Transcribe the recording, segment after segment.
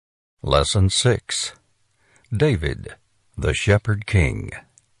Lesson 6. David, the Shepherd King.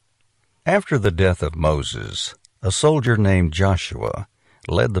 After the death of Moses, a soldier named Joshua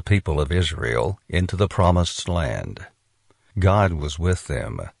led the people of Israel into the Promised Land. God was with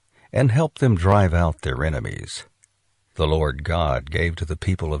them and helped them drive out their enemies. The Lord God gave to the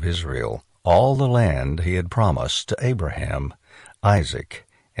people of Israel all the land he had promised to Abraham, Isaac,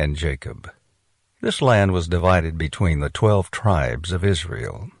 and Jacob. This land was divided between the 12 tribes of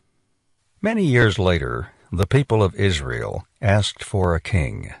Israel. Many years later, the people of Israel asked for a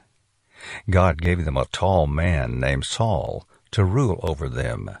king. God gave them a tall man named Saul to rule over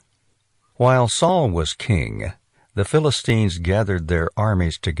them. While Saul was king, the Philistines gathered their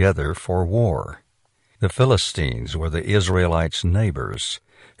armies together for war. The Philistines were the Israelites' neighbors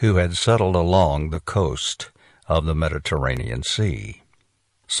who had settled along the coast of the Mediterranean Sea.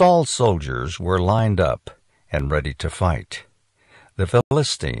 Saul's soldiers were lined up and ready to fight. The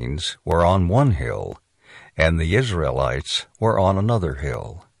Philistines were on one hill, and the Israelites were on another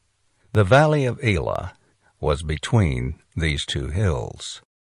hill. The valley of Elah was between these two hills.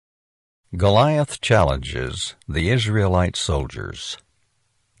 Goliath challenges the Israelite soldiers.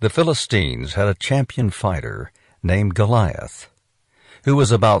 The Philistines had a champion fighter named Goreath, who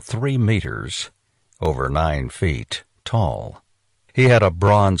was about 3 meters, over 9 feet, tall. He had a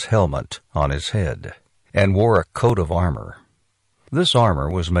bronze helmet on his head and wore a coat of armor. This armor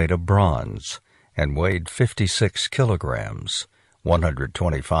was made of bronze and weighed 56 kilograms,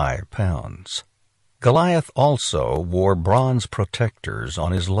 125 pounds. Goliath also wore bronze protectors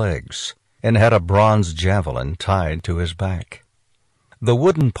on his legs and had a bronze javelin tied to his back. The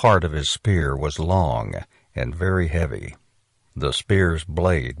wooden part of his spear was long and very heavy. The spear's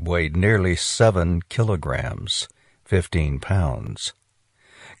blade weighed nearly 7 kilograms, 15 pounds.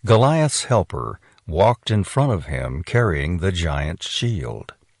 Goliath's helper walked in front of him carrying the giant's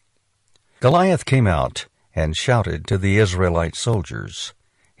shield. Goliath came out and shouted to the Israelite soldiers.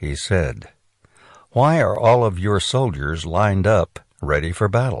 He said, "Why are all of your soldiers lined up, ready for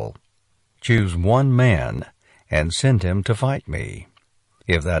battle? Choose one man and send him to fight me.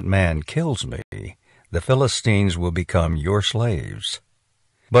 If that man kills me, the Philistines will become your slaves.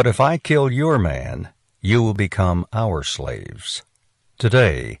 But if I kill your man, you will become our slaves.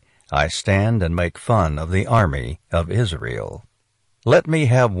 Today I stand and make fun of the army of Israel. Let me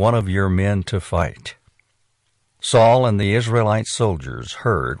have one of your men to fight." Saul and the Israelite soldiers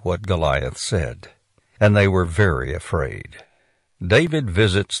heard what Goliath said, and they were very afraid. David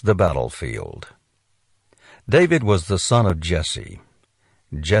visits the battlefield. David was the son of Jesse.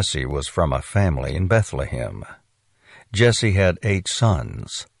 Jesse was from a family in Bethlehem. Jesse had 8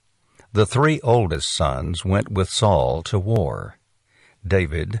 sons. The 3 oldest sons went with Saul to war.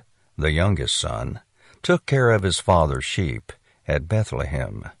 David, the youngest son, took care of his father's sheep at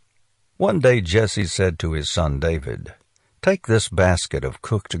Bethlehem. One day Jesse said to his son David, "Take this basket of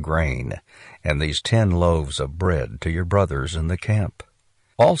cooked grain and these 10 loaves of bread to your brothers in the camp.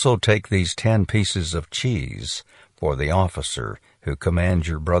 Also take these 10 pieces of cheese for the officer who commands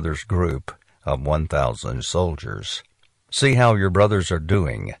your brother's group of 1,000 soldiers. See how your brothers are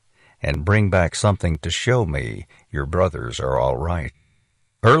doing, and bring back something to show me your brothers are all right."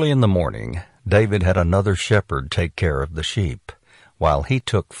 Early in the morning, David had another shepherd take care of the sheep, while he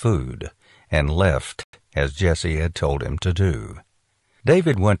took food and left as Jesse had told him to do.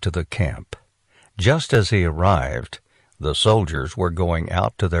 David went to the camp. Just as he arrived, the soldiers were going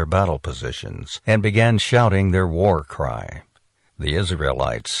out to their battle positions and began shouting their war cry. The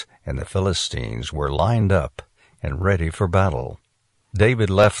Israelites and the Philistines were lined up and ready for battle. David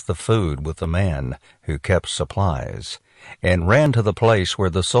left the food with the man who kept supplies and ran to the place where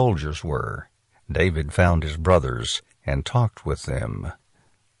the soldiers were. David found his brothers and talked with them.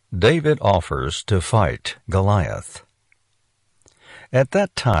 David offers to fight Goliath. At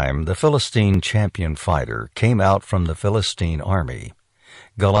that time, the Philistine champion fighter came out from the Philistine army.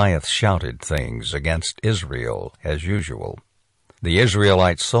 Goliath shouted things against Israel as usual. The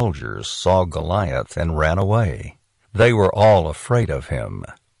Israelite soldiers saw Goliath and ran away. They were all afraid of him.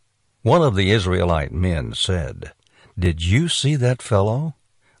 One of the Israelite men said, "Did you see that fellow?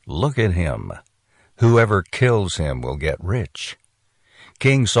 Look at him. Whoever kills him will get rich.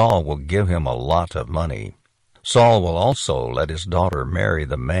 King Saul will give him a lot of money. Saul will also let his daughter marry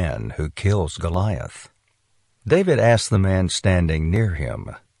the man who kills Goliath." David asked the man standing near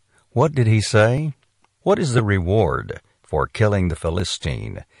him, "What did he say? What is the reward for killing the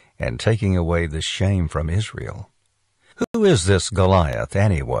Philistine and taking away the shame from Israel? Who is this Goliath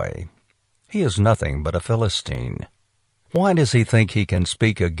anyway? He is nothing but a Philistine. Why does he think he can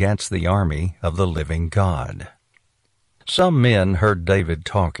speak against the army of the living God?" Some men heard David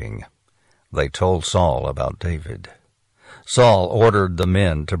talking. They told Saul about David. Saul ordered the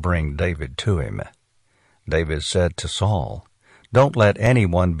men to bring David to him. David said to Saul, "Don't let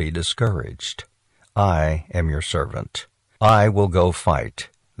anyone be discouraged. I am your servant. I will go fight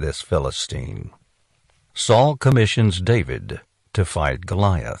this Philistine." Saul commissions David to fight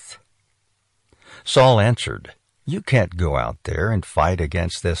Goliath. Saul answered, "You can't go out there and fight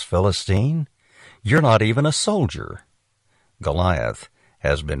against this Philistine. You're not even a soldier." Goliath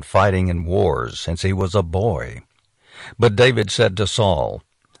has been fighting in wars since he was a boy. But David said to Saul,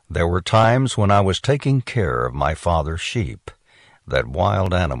 "There were times when I was taking care of my father's sheep, that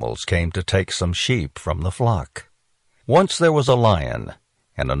wild animals came to take some sheep from the flock. Once there was a lion,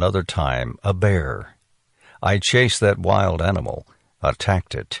 and another time a bear. I chased that wild animal,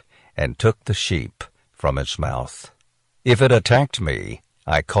 attacked it, and took the sheep from its mouth. If it attacked me,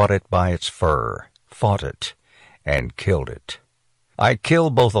 I caught it by its fur, fought it, and killed it. I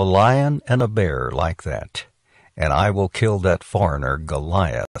killed both a lion and a bear like that, and I will kill that foreigner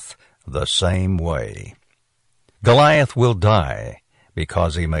Goliath the same way. Goliath will die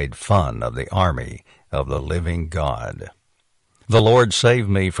because he made fun of the army of the living God. The Lord saved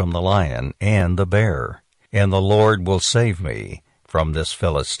me from the lion and the bear, and the Lord will save me from this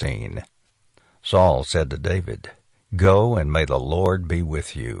Philistine." Saul said to David, "Go, and may the Lord be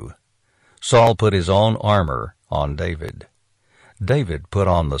with you." Saul put his own armor on David. David put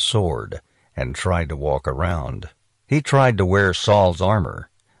on the sword and tried to walk around. He tried to wear Saul's armor,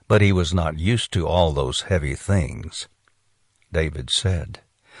 but he was not used to all those heavy things. David said,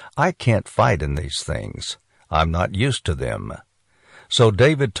 "I can't fight in these things. I'm not used to them." So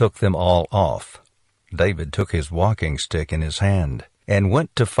David took them all off. David took his walking stick in his hand and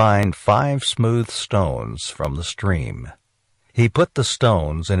went to find 5 smooth stones from the stream. He put the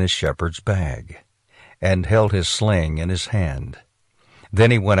stones in his shepherd's bag and held his sling in his hand. Then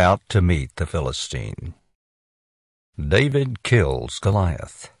he went out to meet the Philistine. David kills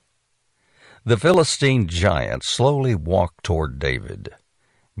Goliath. The Philistine giant slowly walked toward David.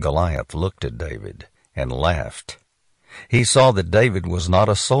 Goliath looked at David and laughed. He saw that David was not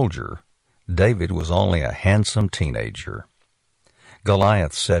a soldier. David was only a handsome teenager.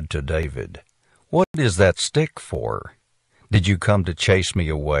 Goliath said to David, "What is that stick for? Did you come to chase me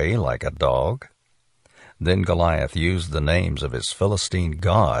away like a dog?" Then Goliath used the names of his Philistine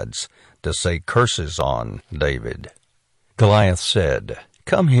gods to say curses on David. Goliath said,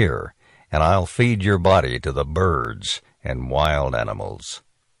 "Come here, and I'll feed your body to the birds and wild animals."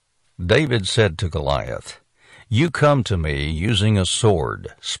 David said to Goliath, "You come to me using a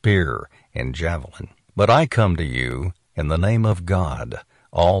sword, spear, and javelin, but I come to you in the name of God,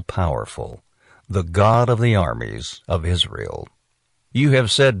 all-powerful, the God of the armies of Israel. You have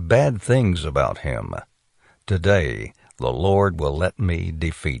said bad things about him. Today the Lord will let me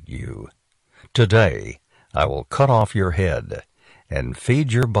defeat you. Today I will cut off your head and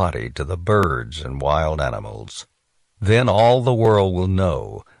feed your body to the birds and wild animals. Then all the world will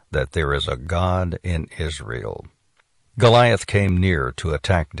know that there is a God in Israel." Goliath came near to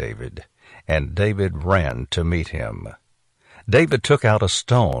attack David, and David ran to meet him. David took out a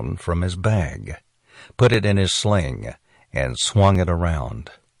stone from his bag, put it in his sling, and swung it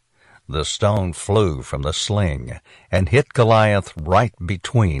around. The stone flew from the sling and hit Goliath right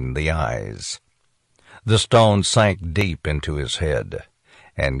between the eyes. The stone sank deep into his head,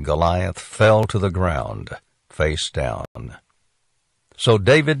 and Goliath fell to the ground, face down. So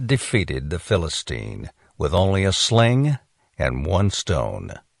David defeated the Philistine with only a sling and 1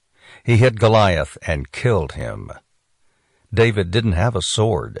 stone. He hit Goliath and killed him. David didn't have a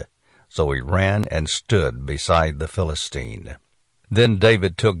sword, so he ran and stood beside the Philistine. Then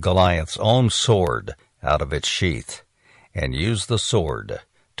David took Goliath's own sword out of its sheath and used the sword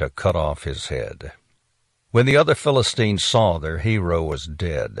to cut off his head. When the other Philistines saw their hero was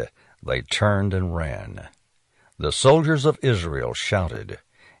dead, they turned and ran. The soldiers of Israel shouted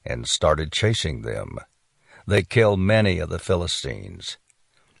and started chasing them. They killed many of the Philistines.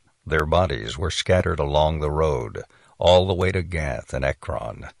 Their bodies were scattered along the road all the way to Gath and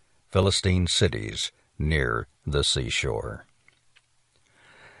Ekron, Philistine cities near the seashore.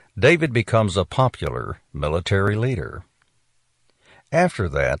 David becomes a popular military leader. After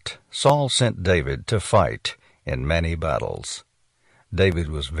that, Saul sent David to fight in many battles. David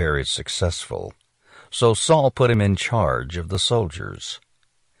was very successful, so Saul put him in charge of the soldiers.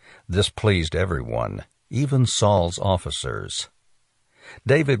 This pleased everyone, even Saul's officers.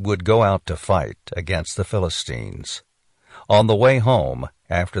 David would go out to fight against the Philistines. On the way home,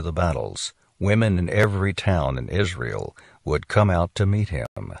 after the battles, women in every town in Israel would come out to meet him.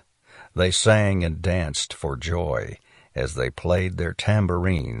 They sang and danced for joy as they played their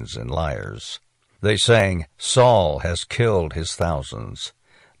tambourines and lyres. They sang, "Saul has killed his thousands,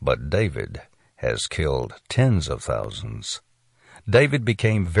 but David has killed tens of thousands." David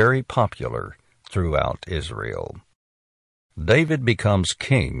became very popular throughout Israel. David becomes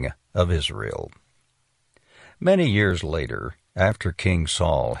king of Israel. Many years later, after King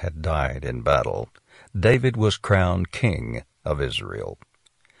Saul had died in battle, David was crowned king of Israel.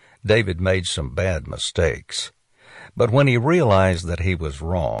 David made some bad mistakes, but when he realized that he was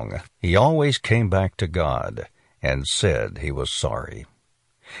wrong, he always came back to God and said he was sorry.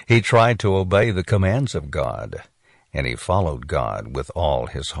 He tried to obey the commands of God, and he followed God with all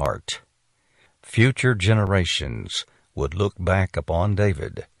his heart. Future generations would look back upon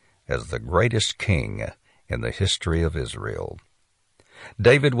David as the greatest king in the history of Israel.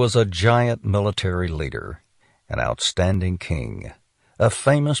 David was a giant military leader, an outstanding king, a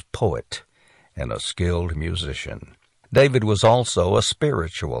famous poet, and a skilled musician. David was also a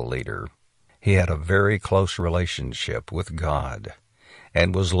spiritual leader. He had a very close relationship with God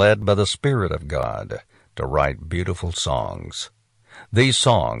and was led by the Spirit of God to write beautiful songs. These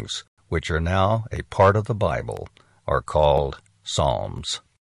songs, which are now a part of the Bible, are called Psalms.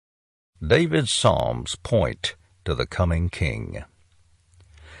 David's Psalms point to the coming king.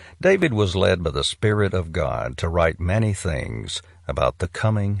 David was led by the Spirit of God to write many things about the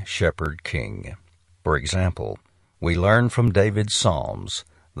coming shepherd king. For example, we learn from David's Psalms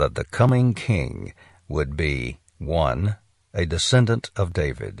that the coming king would be 1. A descendant of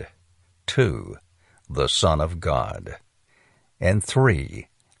David, 2. The Son of God, and 3.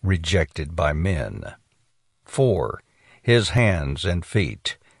 Rejected by men. 4. His hands and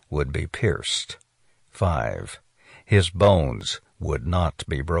feet would be pierced. 5. His bones would not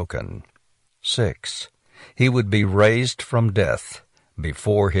be broken. 6. He would be raised from death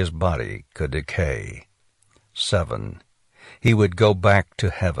before his body could decay. 7. He would go back to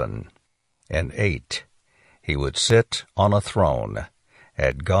heaven. And 8. He would sit on a throne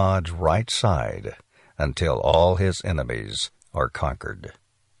at God's right side until all his enemies are conquered.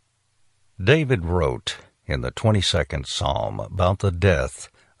 David wrote in the 22nd Psalm about the death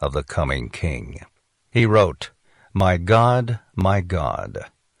of the coming king. He wrote, my God,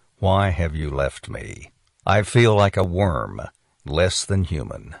 why have you left me? I feel like a worm, less than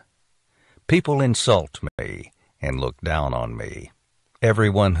human. People insult me and look down on me.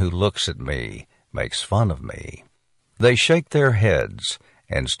 Everyone who looks at me makes fun of me. They shake their heads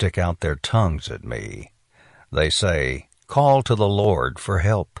and stick out their tongues at me. They say, call to the Lord for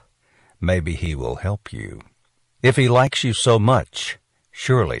help. Maybe he will help you. If he likes you so much,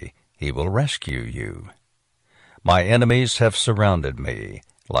 surely he will rescue you. My enemies have surrounded me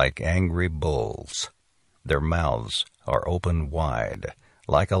like angry bulls. Their mouths are open wide,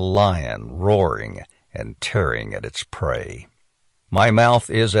 like a lion roaring and tearing at its prey. My mouth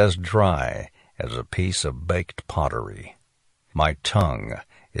is as dry as a piece of baked pottery. My tongue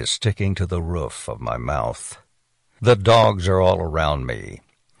is sticking to the roof of my mouth. The dogs are all around me.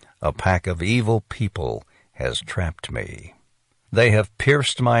 A pack of evil people has trapped me. They have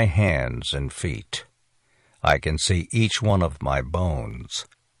pierced my hands and feet. I can see each one of my bones.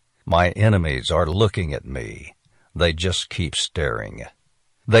 My enemies are looking at me. They just keep staring.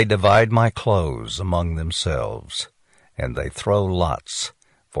 They divide my clothes among themselves, and they throw lots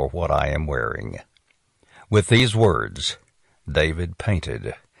for what I am wearing. With these words, David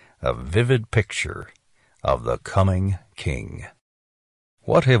painted a vivid picture of the coming king.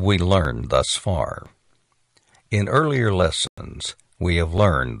 What have we learned thus far? In earlier lessons, we have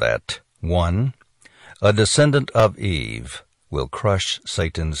learned that 1. A descendant of Eve will crush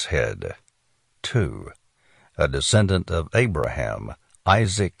Satan's head. 2. A descendant of Abraham,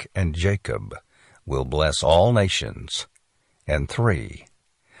 Isaac, and Jacob will bless all nations. And 3.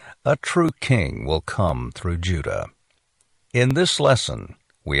 A true king will come through Judah. In this lesson,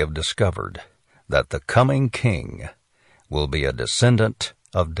 we have discovered that the coming king will be a descendant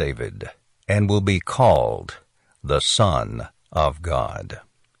of David and will be called the Son of God.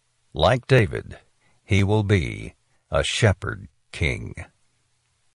 Like David, he will be a shepherd king.